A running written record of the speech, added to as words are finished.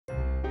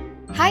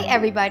Hi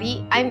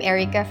everybody, I'm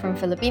Erica from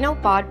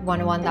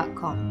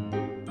FilipinoPod101.com.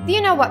 Do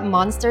you know what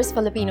monsters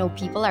Filipino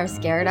people are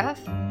scared of?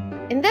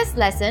 In this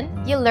lesson,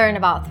 you'll learn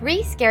about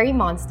 3 scary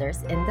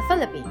monsters in the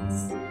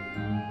Philippines.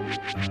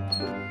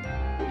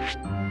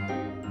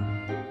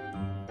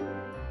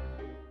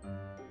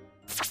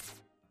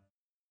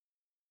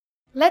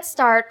 Let's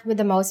start with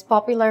the most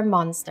popular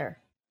monster,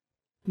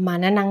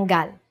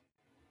 manananggal.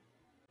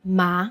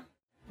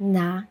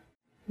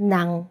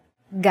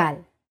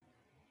 Ma-na-nang-gal.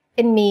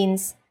 It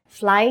means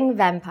flying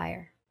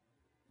vampire.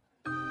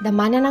 The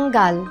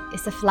manananggal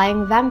is a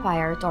flying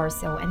vampire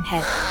torso and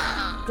head.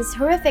 This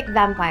horrific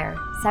vampire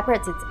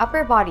separates its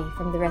upper body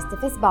from the rest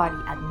of his body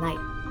at night.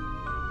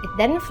 It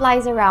then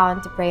flies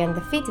around to prey on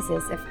the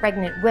fetuses of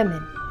pregnant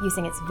women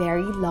using its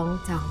very long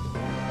tongue.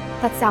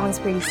 That sounds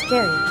pretty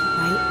scary,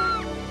 right?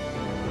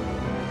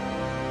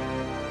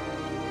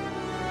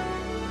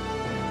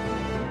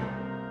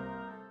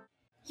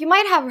 You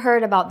might have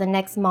heard about the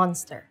next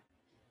monster.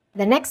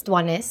 The next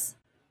one is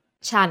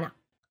Tiyanak.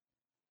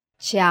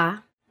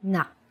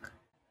 Tiyanak.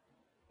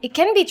 It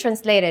can be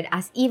translated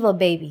as evil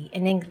baby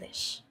in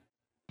English.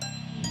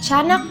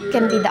 Tiyanak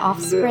can be the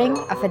offspring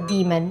of a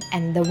demon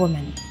and the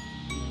woman,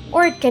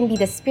 or it can be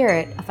the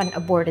spirit of an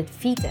aborted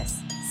fetus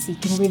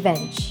seeking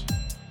revenge.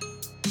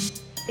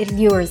 It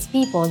lures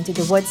people into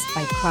the woods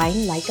by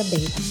crying like a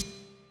baby.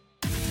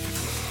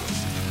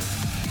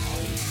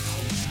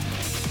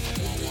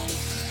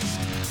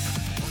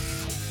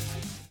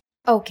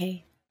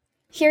 Okay,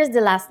 here's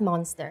the last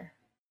monster.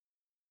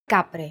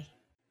 Kapre.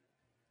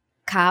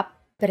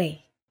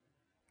 Kapre.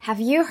 Have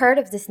you heard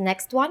of this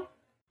next one?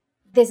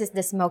 This is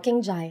the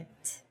smoking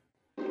giant.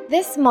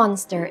 This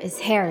monster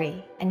is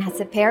hairy and has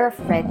a pair of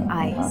red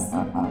eyes.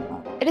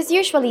 It is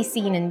usually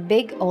seen in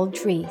big old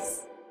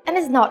trees and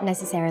is not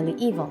necessarily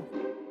evil.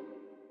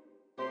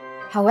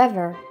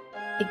 However,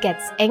 it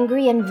gets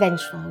angry and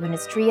vengeful when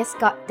its tree is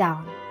cut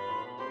down.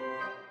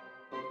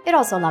 It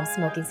also loves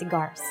smoking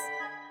cigars.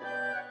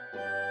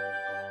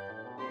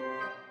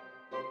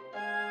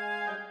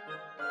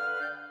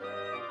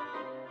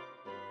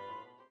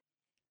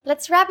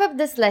 Let's wrap up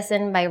this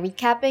lesson by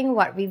recapping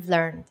what we've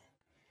learned.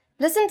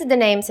 Listen to the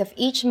names of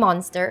each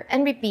monster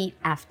and repeat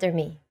after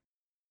me.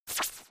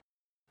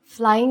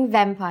 Flying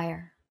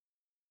vampire.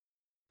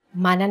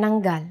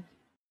 Manananggal.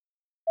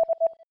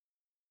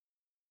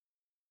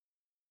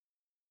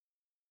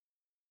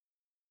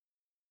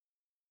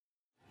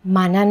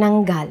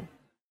 Manananggal.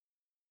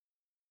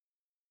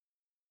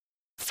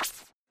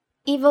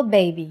 Evil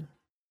baby.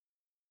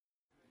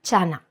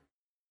 Tiyanak.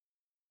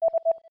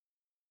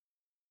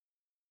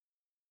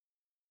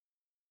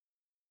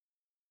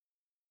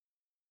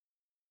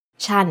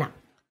 Tiyanak.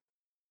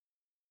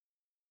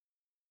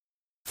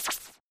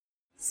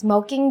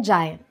 Smoking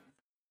giant.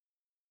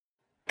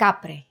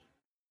 Kapre.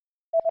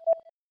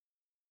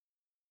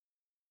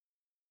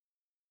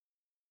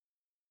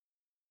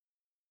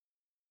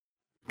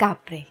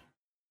 Kapre.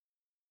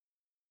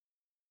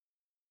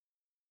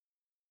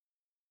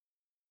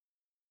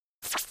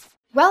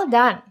 Well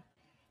done!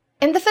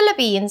 In the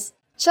Philippines,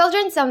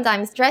 children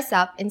sometimes dress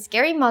up in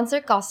scary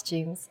monster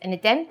costumes and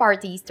attend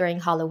parties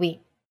during Halloween.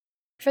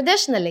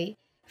 Traditionally,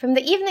 from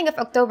the evening of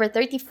October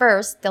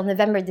 31st till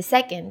November the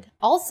 2nd,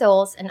 All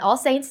Souls and All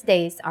Saints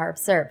Days are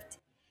observed.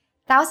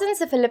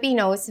 Thousands of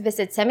Filipinos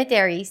visit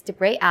cemeteries to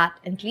pray at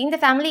and clean the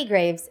family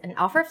graves and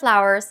offer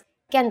flowers,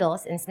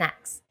 candles, and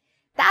snacks.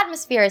 The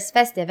atmosphere is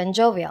festive and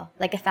jovial,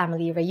 like a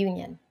family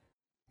reunion.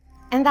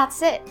 And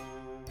that's it!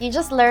 You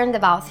just learned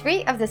about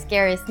 3 of the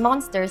scariest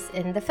monsters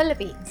in the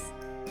Philippines.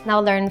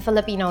 Now learn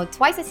Filipino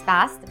twice as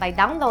fast by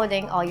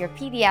downloading all your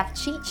PDF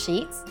cheat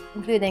sheets,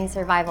 including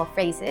survival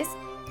phrases,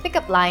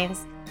 pickup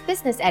lines,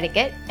 business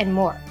etiquette, and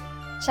more.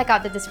 Check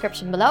out the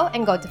description below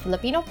and go to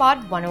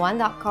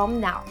FilipinoPod101.com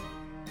now.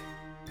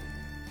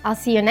 I'll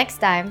see you next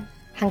time.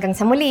 Hanggang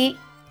sa muli!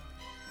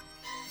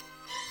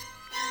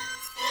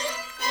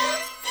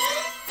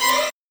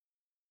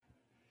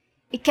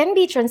 It can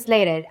be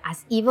translated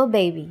as evil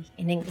baby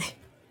in English.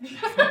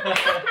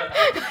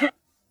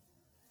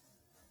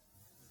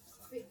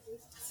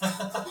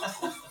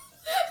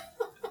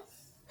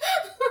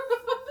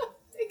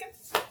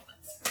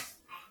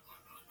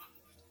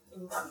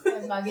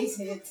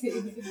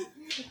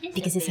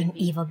 Because it's an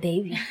evil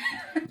baby.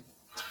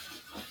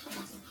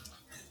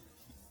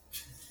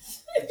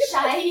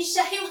 Shy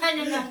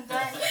manananggal.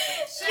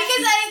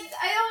 Because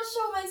I don't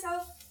show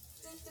myself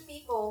to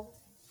people.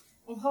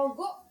 Ang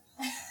hago.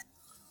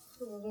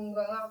 Tulong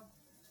ka nga.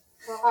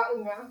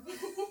 Kakain nga.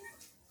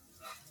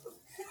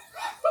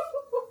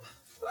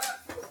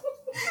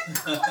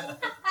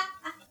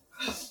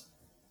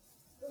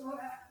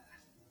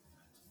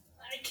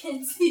 I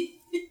can't see.